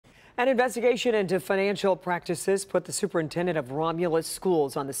An investigation into financial practices put the superintendent of Romulus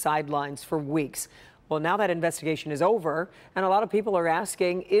schools on the sidelines for weeks. Well, now that investigation is over, and a lot of people are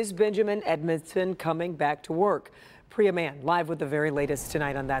asking, is Benjamin Edmondson coming back to work? Priya Mann, live with the very latest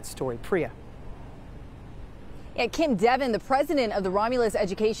tonight on that story. Priya. Yeah, Kim Devon, the president of the Romulus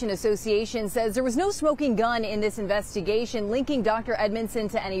Education Association, says there was no smoking gun in this investigation linking Dr. Edmondson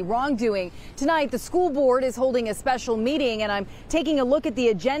to any wrongdoing. Tonight, the school board is holding a special meeting, and I'm taking a look at the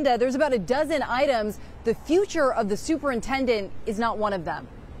agenda. There's about a dozen items. The future of the superintendent is not one of them.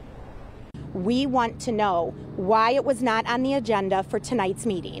 We want to know why it was not on the agenda for tonight's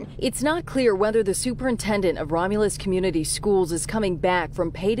meeting. It's not clear whether the superintendent of Romulus Community Schools is coming back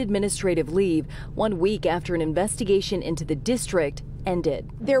from paid administrative leave 1 week after an investigation into the district ended.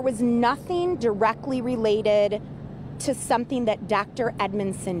 There was nothing directly related to something that Dr.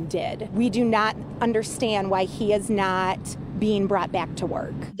 Edmondson did. We do not understand why he is not being brought back to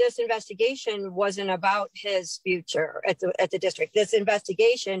work. This investigation wasn't about his future at the district. This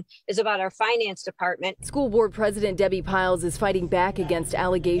investigation is about our finance department. School board president Debbie Piles is fighting back against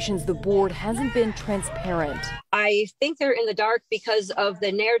allegations the board hasn't been transparent. I think they're in the dark because of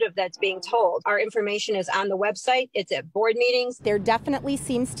the narrative that's being told. Our information is on the website. It's at board meetings. There definitely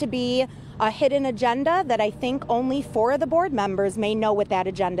seems to be a hidden agenda that I think only 4 of the board members may know what that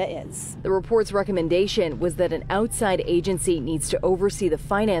agenda is. The report's recommendation was that an outside agency needs to oversee the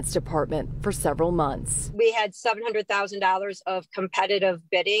finance department for several months. We had $700,000 of competitive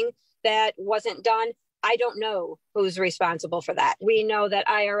bidding that wasn't done. I don't know who's responsible for that. We know that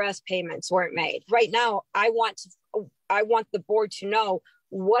IRS payments weren't made. Right now, I want the board to know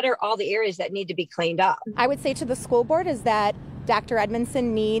what are all the areas that need to be cleaned up. I would say to the school board is that Dr.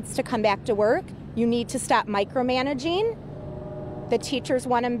 Edmondson needs to come back to work. You need to stop micromanaging. The teachers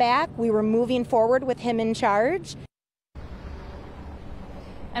want him back. We were moving forward with him in charge.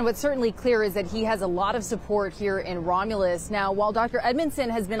 And what's certainly clear is that he has a lot of support here in Romulus. Now, while Dr. Edmondson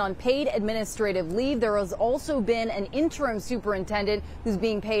has been on paid administrative leave, there has also been an interim superintendent who's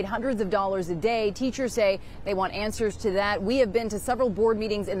being paid hundreds of dollars a day. Teachers say they want answers to that. We have been to several board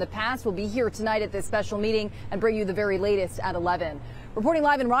meetings in the past. We'll be here tonight at this special meeting and bring you the very latest at 11. Reporting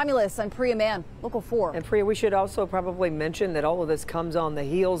live in Romulus, I'm Priya Mann, Local 4. And Priya, we should also probably mention that all of this comes on the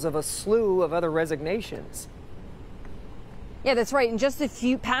heels of a slew of other resignations. Yeah, that's right. In just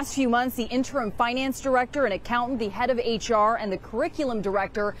the past few months, the interim finance director, an accountant, the head of HR, and the curriculum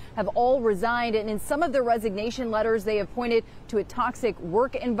director have all resigned. And in some of their resignation letters, they have pointed to a toxic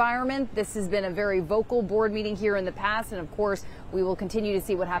work environment. This has been a very vocal board meeting here in the past. And of course, we will continue to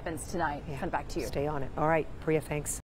see what happens tonight. Yeah. Send back to you. Stay on it. All right, Priya, thanks.